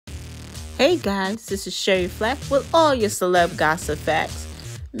Hey guys, this is Sherry Flack with all your celeb gossip facts.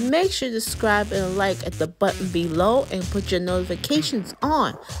 Make sure to subscribe and like at the button below and put your notifications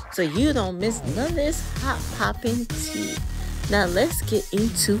on so you don't miss none of this hot poppin' tea. Now let's get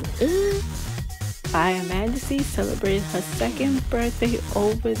into it. Safire Majesty celebrated her second birthday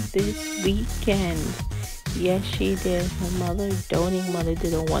over this weekend. Yes, she did. Her doting mother,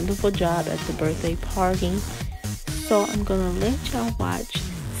 did a wonderful job at the birthday party. So I'm gonna let y'all watch,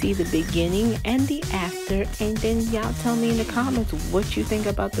 see the beginning and the after, and then y'all tell me in the comments what you think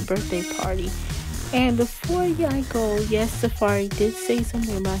about the birthday party. And before y'all go, yes, Safire did say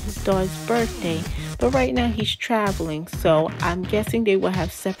something about his daughter's birthday, but right now he's traveling, so I'm guessing they will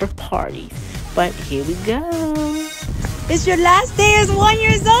have separate parties. But here we go. It's your last day as 1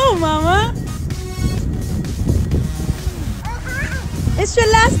 year old, Mama. It's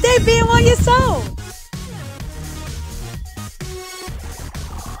your last day being 1 year old.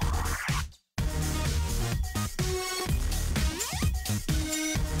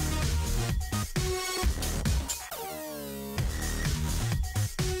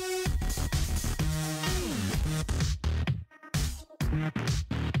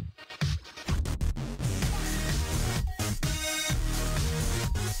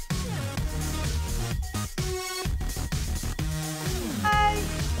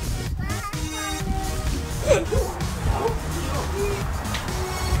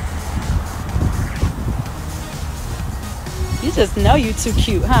 You just know you too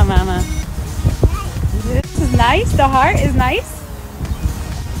cute, huh, Mama? This is nice. The heart is nice.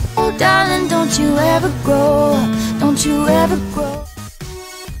 Oh, darling, don't you ever grow up. Don't you ever grow up.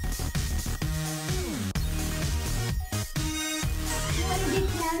 You want to get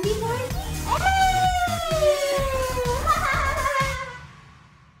candy, Margie?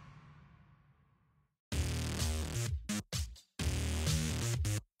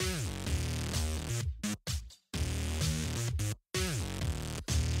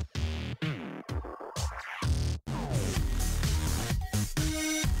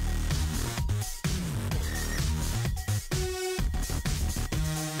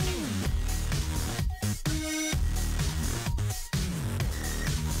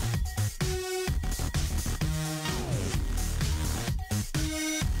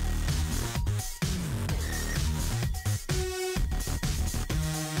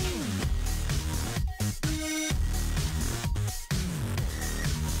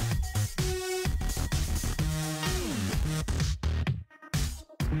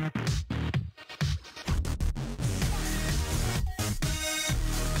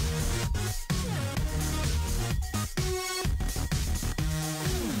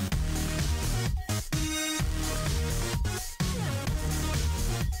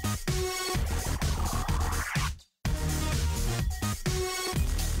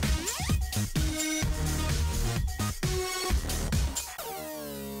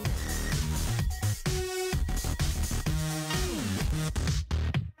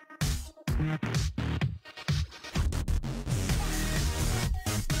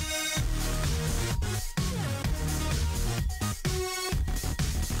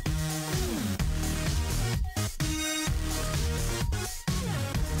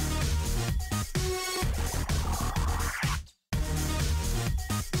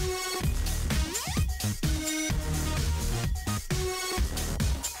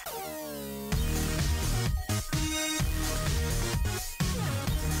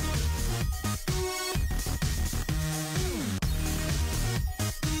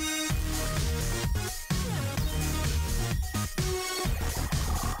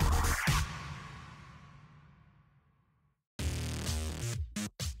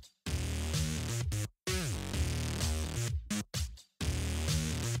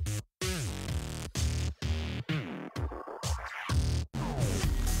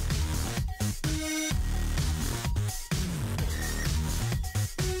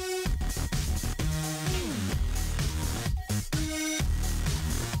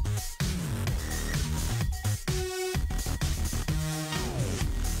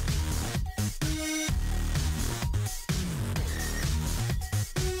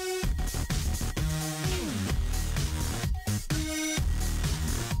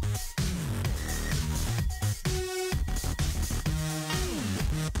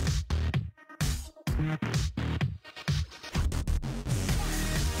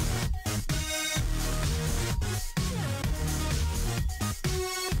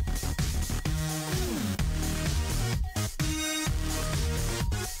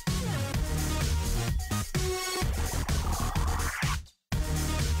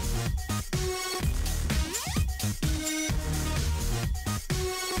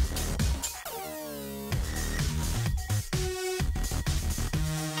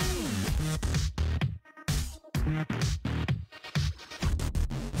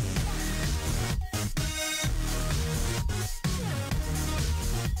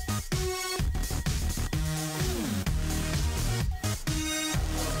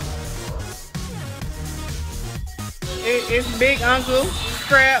 It's Big Uncle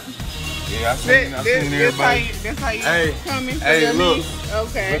Scrap. Yeah, I seen everybody. That's how you coming for Hey, your look. niece?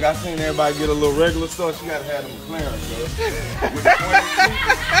 Okay. Look, I seen everybody get a little regular stuff. She gotta have them McLaren, girl. With the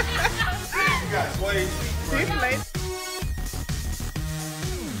 22. She got suede seats right here.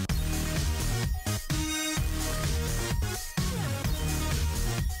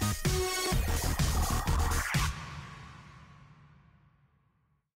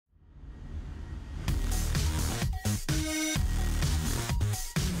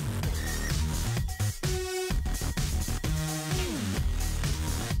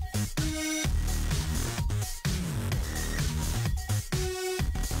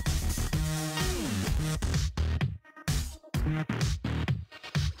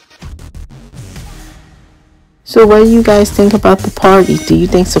 So what do you guys think about the party? Do you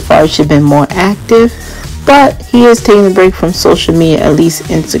think Safire should have been more active? But he is taking a break from social media, at least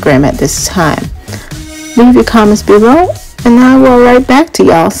Instagram at this time. Leave your comments below and I will write back to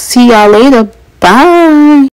y'all. See y'all later. Bye.